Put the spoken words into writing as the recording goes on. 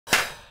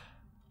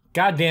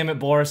God damn it,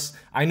 Boris.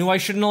 I knew I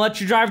shouldn't have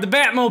let you drive the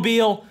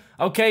Batmobile.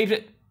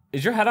 Okay,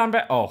 is your head on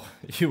back? Oh,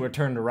 you were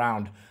turned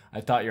around. I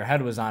thought your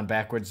head was on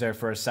backwards there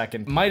for a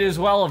second. Might as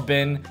well have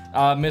been,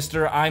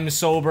 Mr. I'm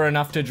sober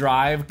enough to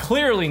drive.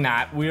 Clearly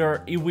not. We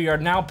are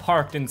now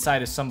parked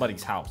inside of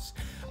somebody's house.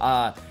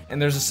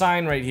 And there's a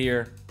sign right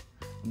here,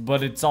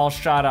 but it's all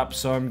shot up,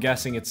 so I'm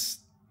guessing it's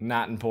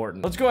not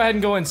important. Let's go ahead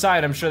and go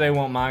inside. I'm sure they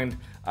won't mind.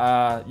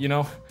 You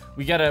know,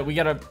 we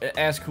gotta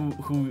ask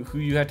who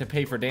you had to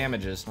pay for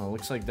damages. Oh,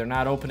 looks like they're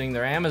not opening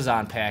their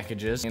Amazon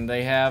packages, and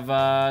they have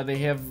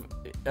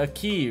a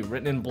key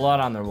written in blood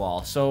on their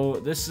wall. So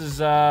this is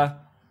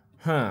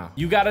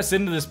you got us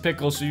into this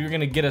pickle, so you're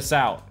gonna get us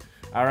out.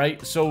 All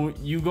right, so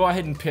you go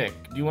ahead and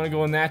pick. Do you want to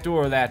go in that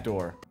door or that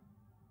door?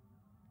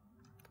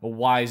 A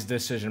wise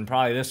decision,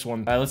 probably this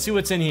one. All right, let's see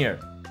what's in here.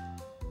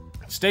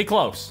 Stay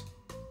close.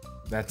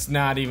 That's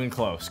not even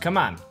close. Come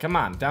on,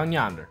 down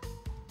yonder.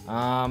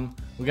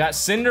 We got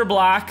cinder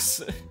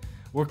blocks.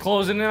 We're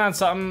closing in on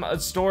something.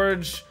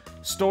 Storage.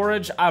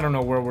 I don't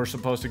know where we're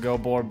supposed to go,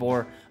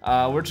 Bor.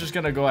 We're just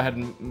gonna go ahead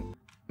and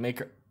make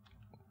her.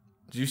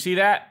 Did you see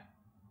that?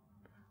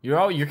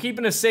 You're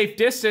keeping a safe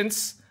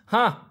distance,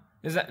 huh?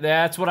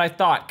 That's what I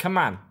thought. Come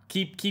on,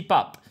 keep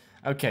up.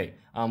 Okay.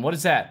 What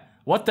is that?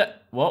 What the?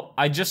 Well,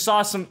 I just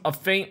saw a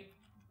faint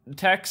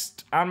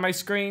text on my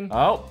screen.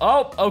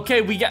 Oh,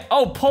 okay.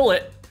 Pull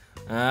it.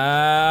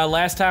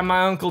 Last time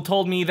my uncle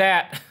told me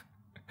that.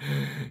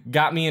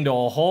 Got me into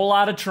a whole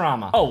lot of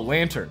trauma. Oh,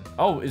 lantern.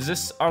 Oh, is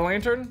this our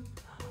lantern?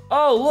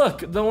 Oh,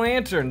 look, the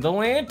lantern. The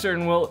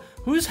lantern will...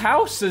 Whose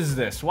house is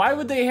this? Why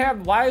would they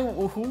have...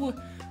 Who...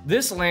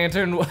 This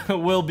lantern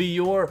will be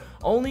your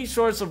only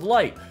source of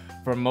light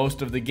for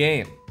most of the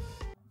game.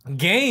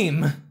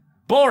 Game?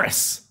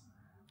 Boris!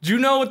 Do you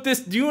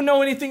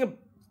know anything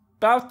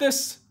about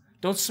this?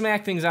 Don't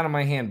smack things out of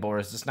my hand,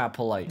 Boris. It's not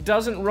polite. It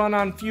doesn't run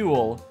on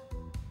fuel,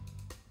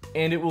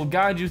 and it will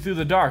guide you through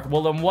the dark.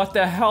 Well, then what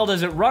the hell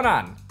does it run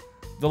on?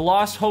 The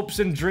lost hopes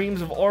and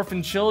dreams of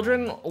orphan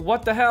children?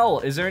 What the hell?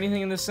 Is there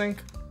anything in this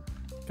sink?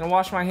 Can I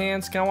wash my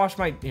hands? Can I wash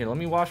my... Here, let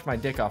me wash my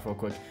dick off real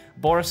quick.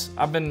 Boris,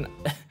 I've been...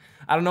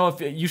 I don't know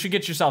if... You should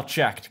get yourself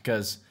checked,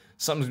 because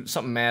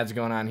something mad's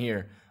going on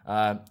here.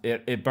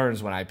 It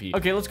burns when I pee.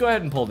 Okay, let's go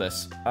ahead and pull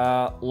this.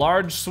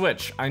 Large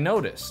switch. I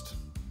noticed.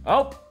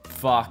 Oh,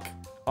 fuck.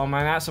 Oh, am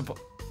I not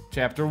supposed...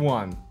 Chapter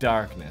 1,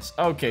 darkness.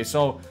 Okay,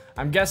 so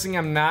I'm guessing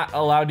I'm not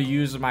allowed to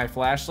use my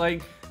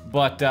flashlight,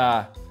 but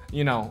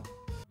you know,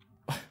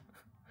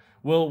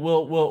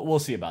 we'll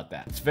see about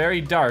that. It's very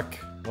dark.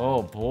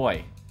 Oh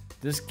boy,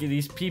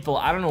 these people.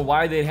 I don't know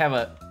why they'd have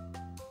a.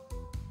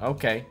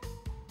 Okay,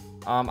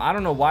 I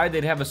don't know why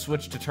they'd have a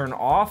switch to turn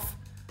off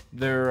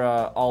their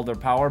all their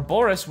power.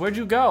 Boris, where'd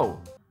you go?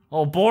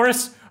 Oh,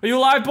 Boris, are you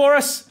alive,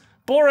 Boris?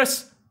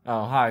 Boris.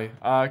 Oh, hi.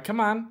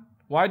 Come on.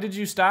 Why did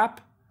you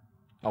stop?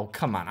 Oh,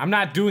 come on. I'm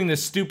not doing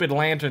this stupid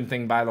lantern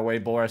thing, by the way,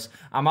 Boris.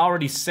 I'm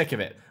already sick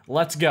of it.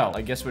 Let's go.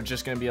 I guess we're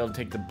just gonna be able to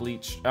take the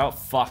bleach. Oh,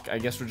 fuck. I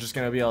guess we're just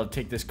gonna be able to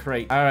take this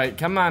crate. All right,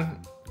 come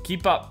on.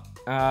 Keep up.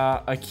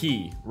 A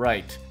key.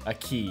 Right. A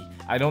key.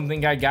 I don't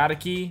think I got a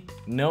key.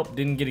 Nope,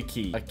 didn't get a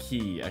key. A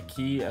key.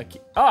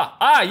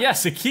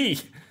 Yes, a key.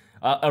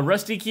 A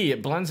rusty key.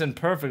 It blends in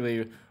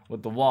perfectly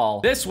with the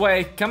wall. This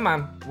way. Come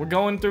on. We're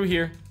going through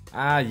here.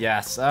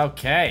 Yes.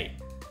 Okay.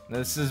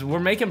 We're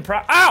making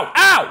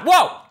Ow!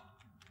 Whoa!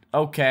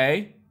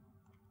 Okay.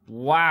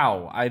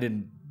 Wow, I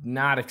did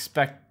not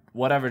expect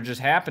whatever just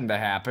happened to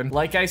happen.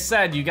 Like I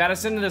said, you got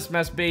us into this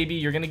mess, baby.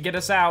 You're gonna get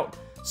us out.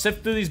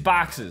 Sift through these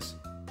boxes.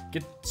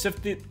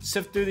 Sift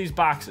through these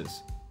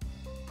boxes.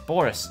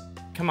 Boris,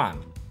 come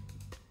on.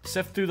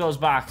 Sift through those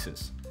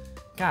boxes.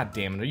 God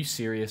damn it, are you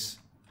serious?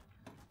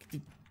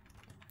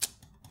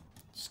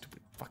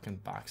 Stupid fucking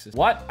boxes.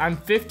 What? I'm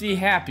 50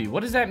 happy.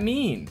 What does that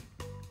mean?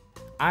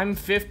 I'm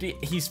 50.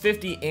 He's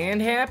 50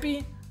 and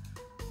happy?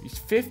 He's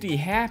 50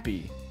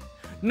 happy.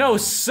 No,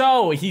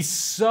 he's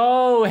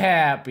so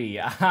happy.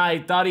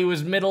 I thought he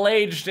was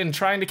middle-aged and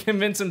trying to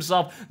convince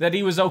himself that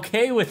he was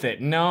okay with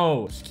it.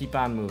 No. Just keep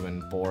on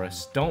moving,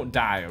 Boris. Don't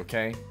die,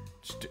 okay?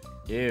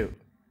 Ew.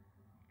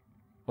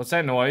 What's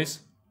that noise?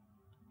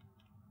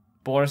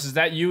 Boris, is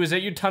that you? Is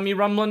that your tummy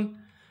rumbling?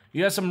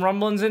 You got some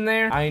rumblings in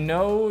there? I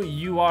know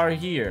you are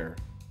here.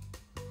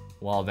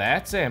 Well,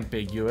 that's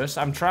ambiguous.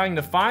 I'm trying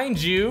to find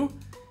you,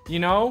 you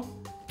know?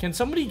 Can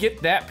somebody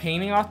get that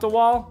painting off the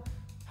wall?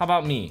 How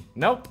about me?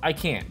 Nope, I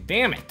can't.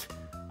 Damn it.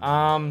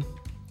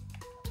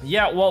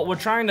 Yeah, well, we're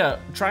trying to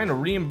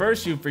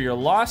reimburse you for your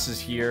losses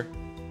here.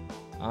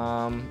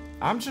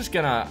 I'm just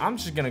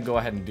gonna go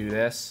ahead and do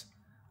this.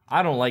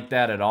 I don't like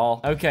that at all.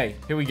 Okay,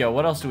 here we go.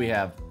 What else do we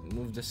have?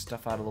 Move this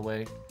stuff out of the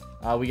way.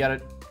 We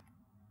gotta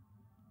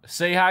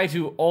say hi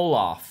to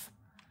Olaf.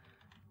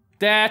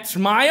 That's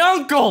my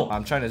uncle!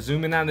 I'm trying to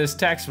zoom in on this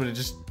text, but it's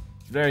just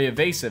very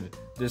evasive.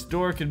 This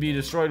door could be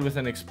destroyed with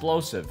an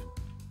explosive.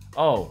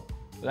 Oh,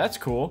 that's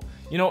cool.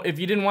 You know, if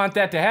you didn't want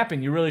that to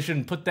happen, you really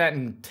shouldn't put that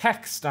in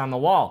text on the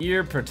wall.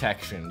 Ear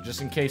protection,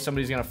 just in case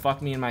somebody's gonna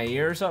fuck me in my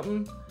ear or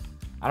something.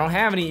 I don't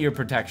have any ear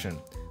protection.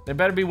 They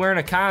better be wearing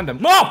a condom.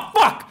 Oh,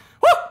 fuck!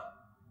 Woo!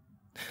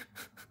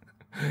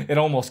 It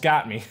almost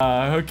got me.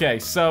 Okay,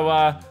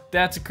 so,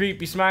 that's a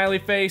creepy smiley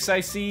face I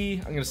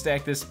see. I'm gonna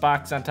stack this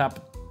box on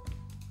top.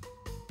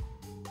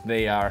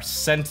 They are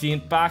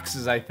sentient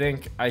boxes, I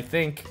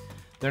think.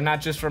 They're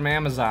not just from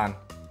Amazon.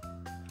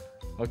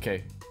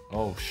 Okay.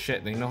 Oh,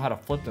 shit, they know how to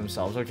flip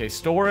themselves. Okay,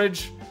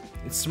 storage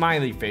and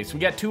smiley face. We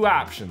got two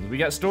options. We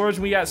got storage,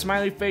 we got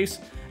smiley face,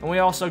 and we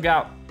also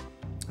got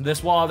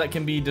this wall that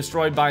can be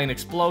destroyed by an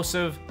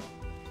explosive.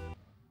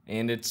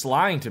 And it's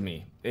lying to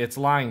me. It's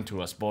lying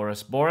to us,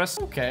 Boris. Boris?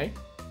 Okay.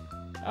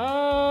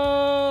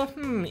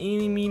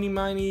 Eeny, meeny,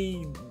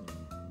 miny.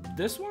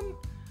 This one?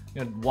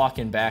 I'm gonna walk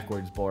in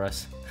backwards,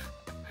 Boris.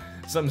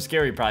 Something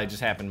scary probably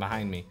just happened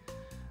behind me.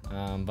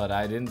 But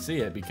I didn't see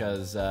it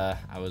because I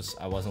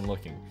wasn't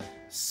looking.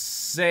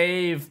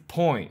 Save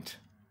point.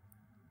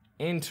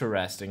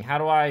 Interesting. How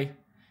do I... It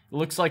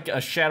looks like a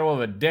shadow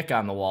of a dick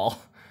on the wall.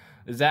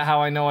 Is that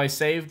how I know I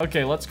saved?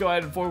 Okay, let's go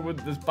ahead and forward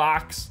with this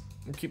box.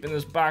 I'm keeping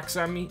this box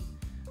on me.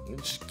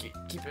 Just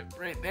keep it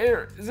right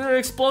there. Is there an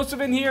explosive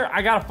in here?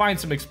 I gotta find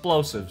some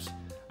explosives.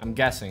 I'm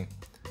guessing.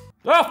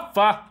 Oh,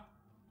 fuck.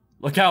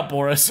 Look out,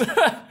 Boris.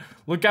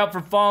 Look out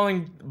for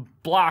falling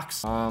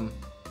blocks.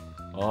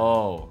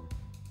 Oh.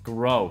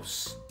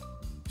 Gross.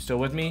 Still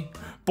with me?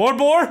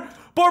 Bor!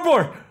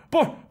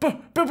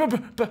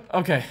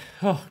 Okay.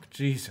 Oh,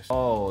 Jesus.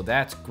 Oh,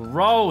 that's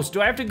gross.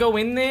 Do I have to go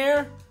in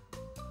there?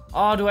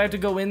 Oh, do I have to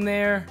go in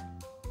there?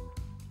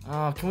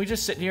 Oh, can we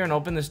just sit here and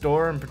open this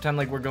door and pretend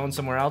like we're going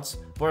somewhere else?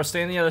 Boris,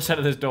 stay on the other side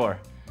of this door.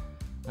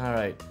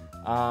 Alright.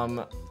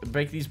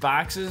 Break these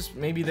boxes.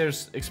 Maybe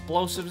there's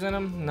explosives in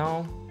them?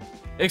 No.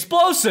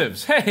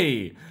 Explosives!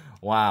 Hey!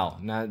 Wow.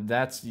 Now,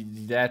 that's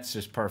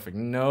just perfect.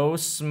 No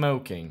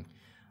smoking.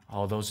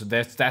 Oh,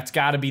 that's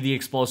gotta be the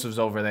explosives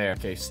over there.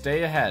 Okay,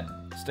 stay ahead.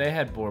 Stay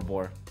ahead,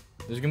 Bor.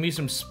 There's gonna be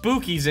some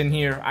spookies in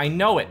here. I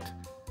know it.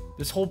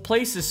 This whole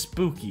place is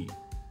spooky.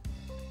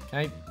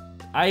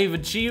 I've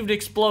achieved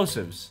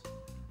explosives.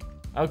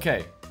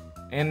 Okay.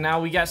 And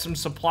now we got some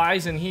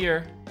supplies in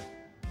here.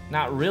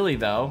 Not really,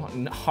 though.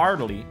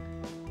 Hardly,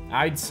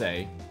 I'd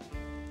say.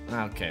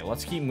 Okay,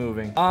 let's keep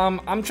moving.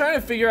 I'm trying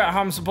to figure out how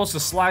I'm supposed to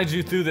slide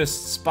you through this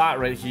spot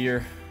right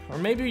here. Or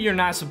maybe you're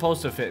not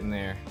supposed to fit in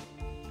there.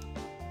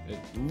 It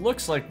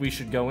looks like we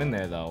should go in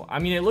there, though. I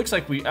mean, it looks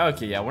like we...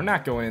 Okay, yeah, we're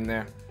not going in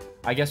there.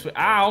 I guess we...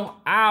 Ow!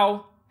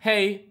 Ow!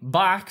 Hey,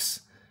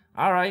 box!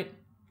 Alright,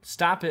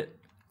 stop it.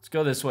 Let's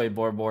go this way,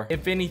 Bor.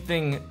 If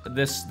anything,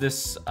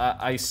 this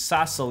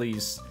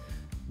isosceles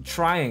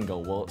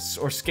triangle will...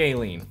 Or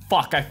scalene.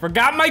 Fuck, I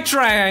forgot my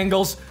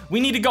triangles!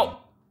 We need to go...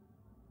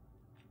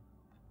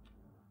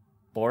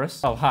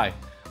 Boris? Oh, hi.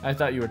 I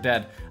thought you were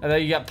dead. I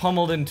thought you got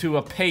pummeled into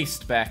a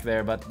paste back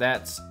there, but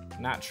that's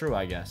not true,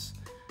 I guess.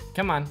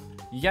 Come on.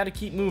 You gotta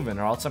keep moving,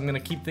 or else I'm gonna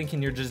keep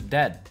thinking you're just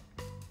dead.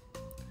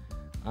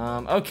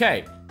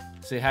 Okay.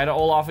 Say hi to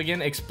Olaf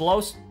again.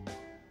 Explosive.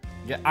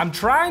 Yeah, I'm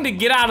trying to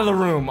get out of the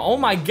room. Oh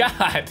my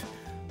god.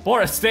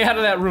 Boris, stay out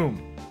of that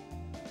room.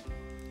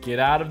 Get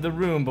out of the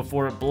room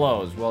before it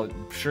blows. Well, it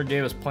sure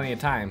gave us plenty of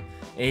time.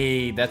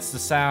 Hey, that's the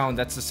sound.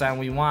 That's the sound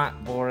we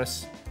want,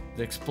 Boris.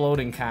 The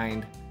exploding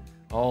kind.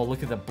 Oh,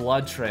 look at the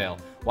blood trail.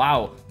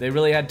 Wow, they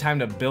really had time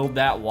to build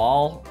that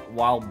wall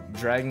while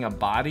dragging a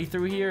body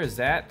through here? Is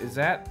that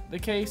the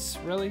case,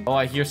 really? Oh,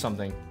 I hear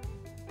something.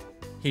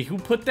 Hey, who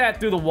put that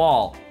through the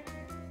wall?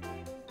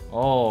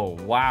 Oh,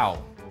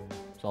 wow.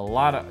 There's a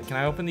lot of... Can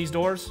I open these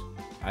doors?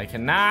 I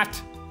cannot.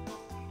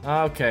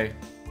 Okay.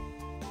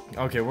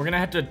 Okay, we're gonna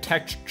have to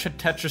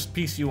Tetris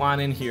piece you on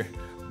in here,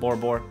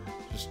 Bor.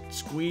 Just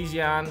squeeze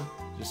you on.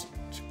 Just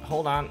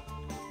hold on.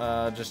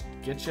 Just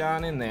get you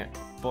on in there.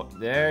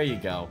 There you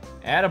go.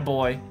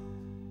 Attaboy.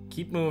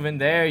 Keep moving.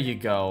 There you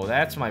go.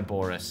 That's my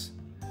Boris.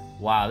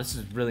 Wow, this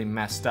is really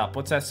messed up.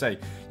 What's that say?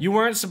 You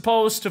weren't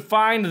supposed to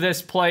find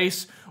this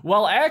place.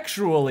 Well,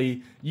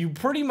 actually, you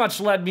pretty much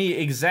led me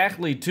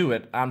exactly to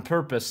it on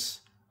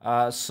purpose.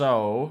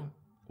 So,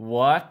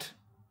 what?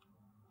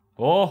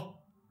 Oh,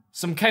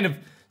 some kind of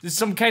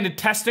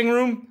testing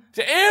room?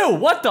 Ew,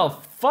 what the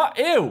fuck?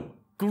 Ew,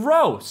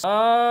 gross.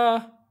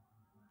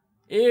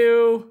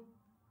 Ew.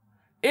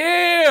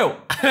 Ew!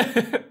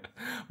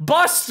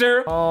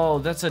 Buster! Oh,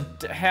 that's a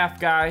half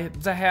guy.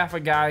 It's a half a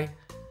guy.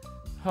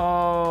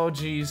 Oh,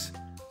 jeez.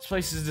 This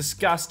place is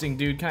disgusting,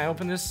 dude. Can I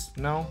open this?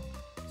 No.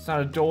 It's not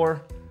a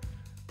door.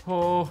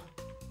 Oh.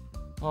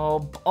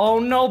 Oh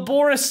no,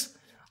 Boris!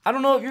 I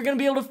don't know if you're gonna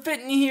be able to fit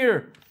in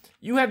here.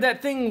 You have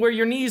that thing where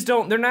your knees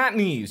don't, they're not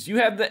knees. You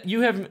have not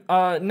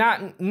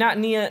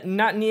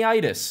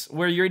kneitis,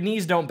 where your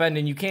knees don't bend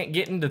and you can't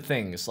get into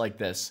things like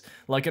this,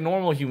 like a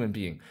normal human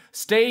being.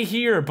 Stay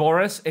here,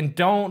 Boris, and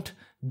don't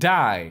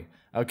die,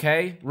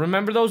 okay?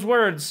 Remember those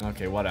words.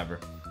 Okay, whatever.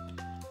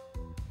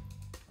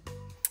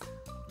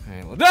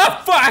 Okay,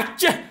 oh,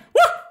 fuck! Yeah.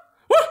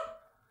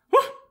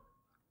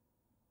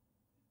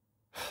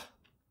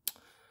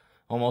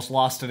 Almost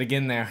lost it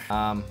again there.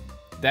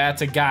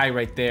 That's a guy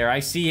right there. I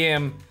see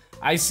him.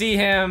 I see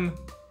him.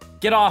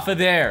 Get off of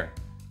there.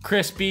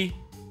 Crispy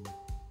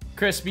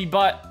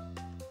butt.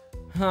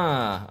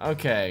 Huh,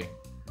 okay.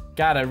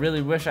 God, I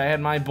really wish I had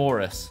my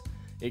Boris.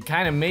 it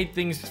kind of made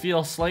things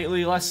feel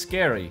slightly less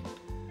scary.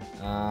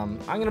 I'm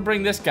gonna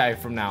bring this guy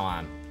from now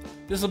on.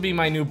 This'll be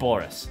my new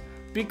Boris.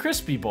 Be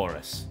Crispy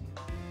Boris.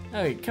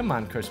 Hey, come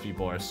on, Crispy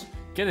Boris.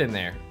 Get in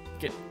there.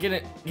 Get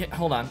it.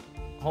 Hold on.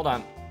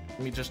 Let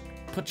me just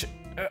put you.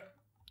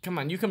 Come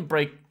on, you can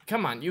break.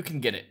 Come on, you can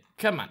get it.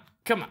 Come on,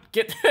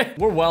 get.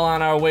 We're well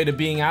on our way to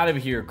being out of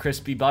here,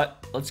 Crispy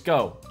Butt. Let's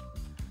go.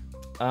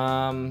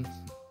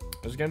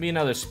 There's gonna be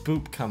another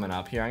spoop coming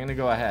up here. I'm gonna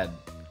go ahead.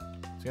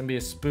 It's gonna be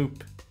a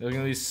spoop. There's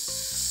gonna be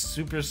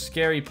super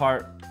scary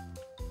part.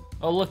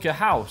 Oh, look, a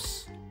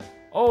house.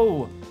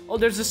 Oh,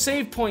 there's a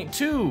save point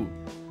too.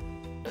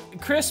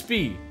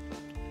 Crispy.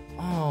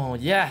 Oh,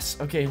 yes.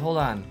 Okay, hold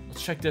on.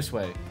 Let's check this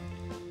way.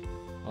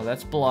 Oh,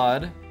 that's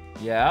blood.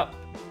 Yep.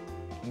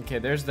 Okay,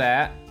 there's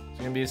that. There's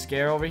gonna be a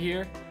scare over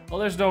here. Well,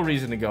 there's no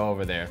reason to go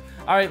over there.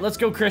 All right, let's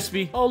go,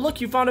 Crispy. Oh,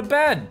 look, you found a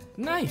bed.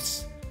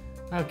 Nice.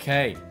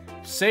 Okay,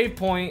 save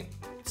point.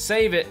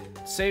 Save it.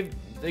 Save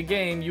the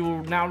game. You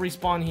will now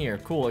respawn here.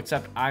 Cool,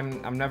 except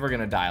I'm never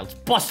gonna die. Let's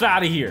bust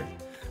out of here.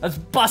 Let's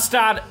bust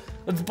out.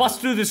 Let's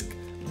bust through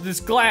this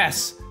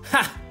glass.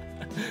 Ha!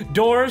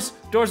 Doors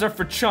are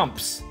for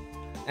chumps.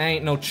 I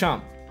ain't no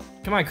chump.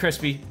 Come on,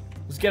 Crispy.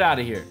 Let's get out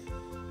of here.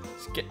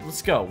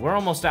 Let's go. We're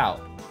almost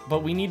out.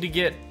 But we need to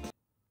get...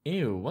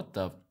 Ew, what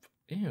the...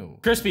 Ew.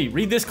 Crispy,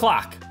 read this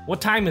clock.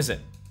 What time is it?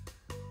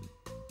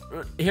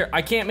 Here,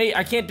 I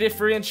can't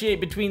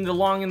differentiate between the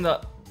long and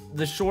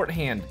the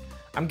shorthand.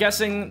 I'm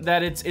guessing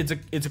that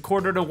it's a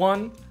quarter to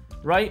one,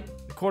 right?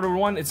 A quarter to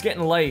one. It's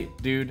getting late,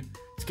 dude.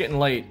 It's getting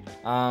late.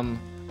 I'm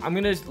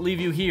gonna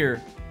leave you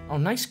here. Oh,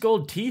 nice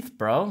gold teeth,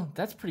 bro.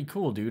 That's pretty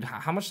cool, dude.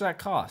 How much does that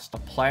cost? A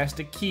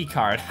plastic key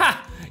card.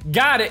 Ha!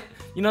 Got it!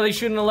 You know, they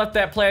shouldn't have left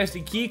that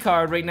plastic key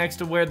card right next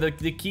to where the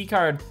key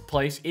card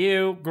place.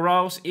 Ew,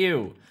 gross,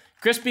 ew.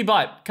 Crispy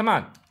Butt, come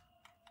on.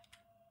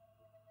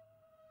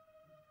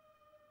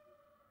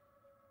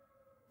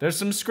 There's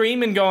some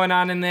screaming going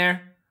on in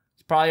there.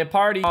 It's probably a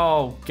party.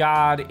 Oh,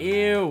 God,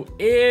 ew,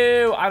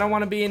 ew. I don't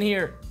want to be in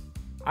here.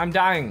 I'm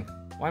dying.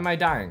 Why am I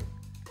dying?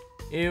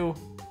 Ew,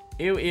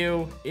 ew,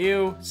 ew,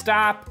 ew.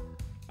 Stop.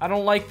 I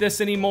don't like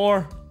this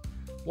anymore.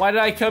 Why did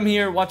I come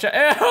here? Watch out.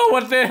 Ew,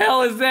 what the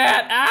hell is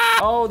that? Ah!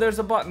 Oh, there's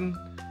a button.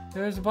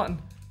 There's a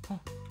button.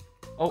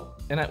 Oh,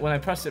 and when I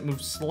press it,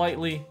 move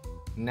slightly.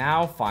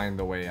 Now find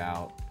the way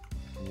out.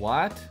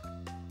 What?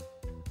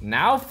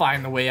 Now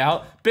find the way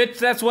out? Bitch,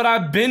 that's what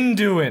I've been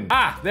doing.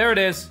 Ah, there it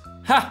is.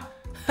 Ha!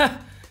 Ha!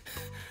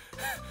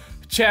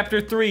 Chapter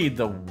 3,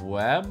 the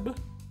web?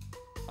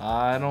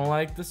 I don't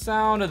like the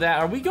sound of that.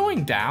 Are we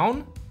going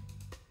down?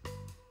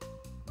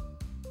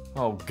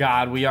 Oh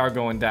God, we are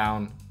going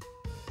down.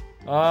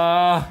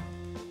 Where?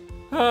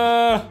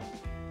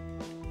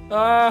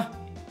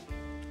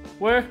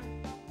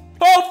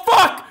 Oh,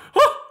 fuck!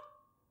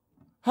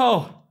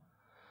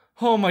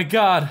 Oh my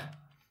God.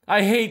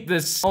 I hate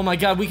this. Oh my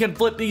God, we can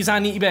flip these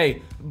on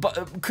eBay.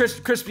 But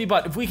Crispy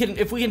Butt, if we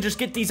can just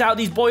get these out,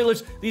 these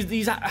boilers,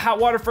 these hot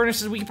water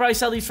furnaces, we can probably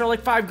sell these for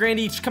like 5 grand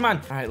each. Come on.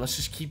 All right, let's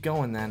just keep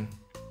going then.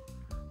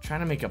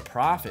 Trying to make a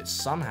profit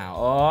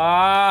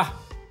somehow.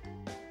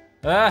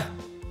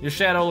 Your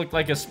shadow looked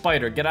like a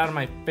spider. Get out of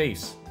my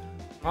face.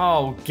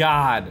 Oh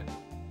God.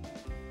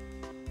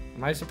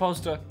 Am I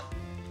supposed to?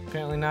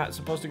 Apparently not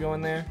supposed to go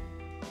in there.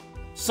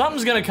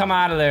 Something's gonna come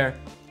out of there.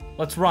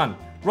 Let's run.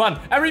 Run.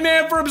 Every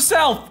man for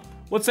himself.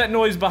 What's that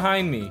noise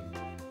behind me?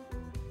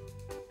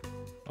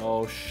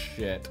 Oh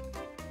shit.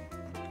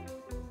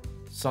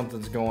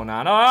 Something's going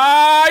on.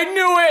 Ah, I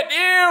knew it.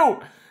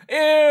 Ew.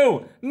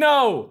 Ew.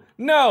 No.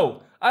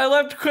 No. I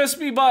left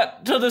Crispy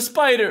Butt to the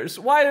spiders.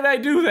 Why did I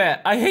do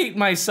that? I hate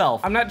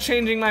myself. I'm not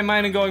changing my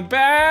mind and going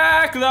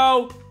back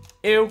though.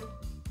 Ew.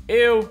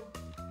 Ew.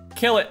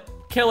 Kill it.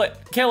 Kill it.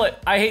 Kill it.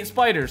 I hate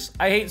spiders.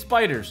 I hate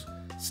spiders.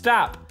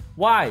 Stop.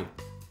 Why?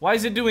 Why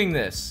is it doing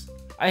this?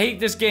 I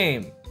hate this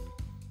game.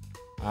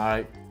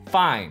 Alright,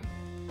 fine.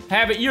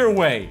 Have it your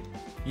way.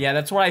 Yeah,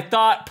 that's what I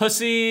thought,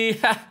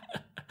 pussy.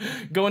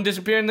 Go and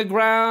disappear in the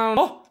ground.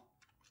 Oh,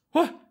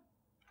 what?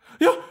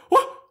 Yeah,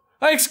 what?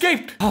 I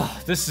escaped.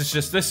 Oh, this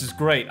is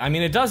great. I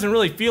mean, it doesn't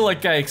really feel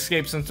like I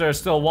escaped since there are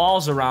still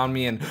walls around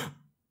me and...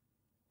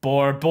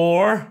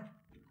 Boar.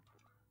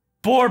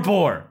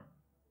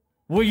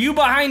 Were you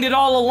behind it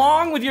all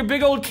along with your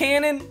big old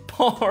cannon?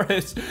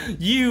 Boris,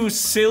 you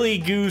silly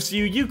goose,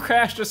 you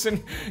crashed us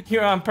in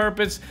here on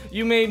purpose.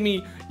 You made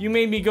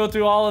me go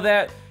through all of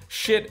that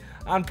shit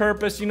on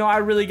purpose. You know, I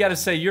really gotta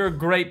say, you're a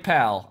great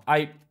pal.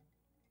 I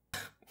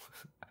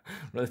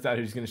really thought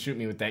he was gonna shoot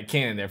me with that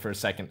cannon there for a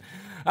second.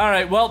 All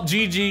right, well,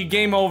 GG,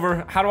 game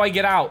over. How do I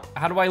get out?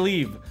 How do I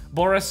leave?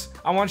 Boris,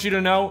 I want you to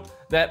know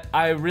that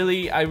I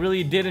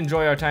really did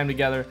enjoy our time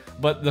together,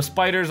 but the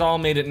spiders all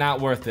made it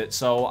not worth it,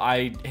 so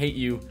I hate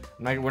you.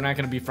 We're not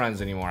gonna be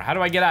friends anymore. How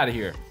do I get out of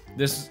here?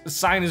 This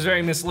sign is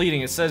very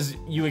misleading. It says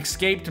you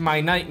escaped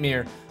my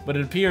nightmare, but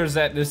it appears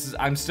that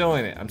I'm still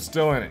in it. I'm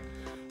still in it.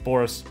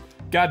 Boris,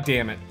 god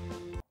damn it.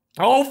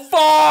 Oh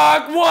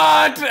fuck,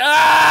 what?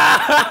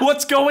 Ah!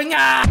 What's going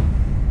on?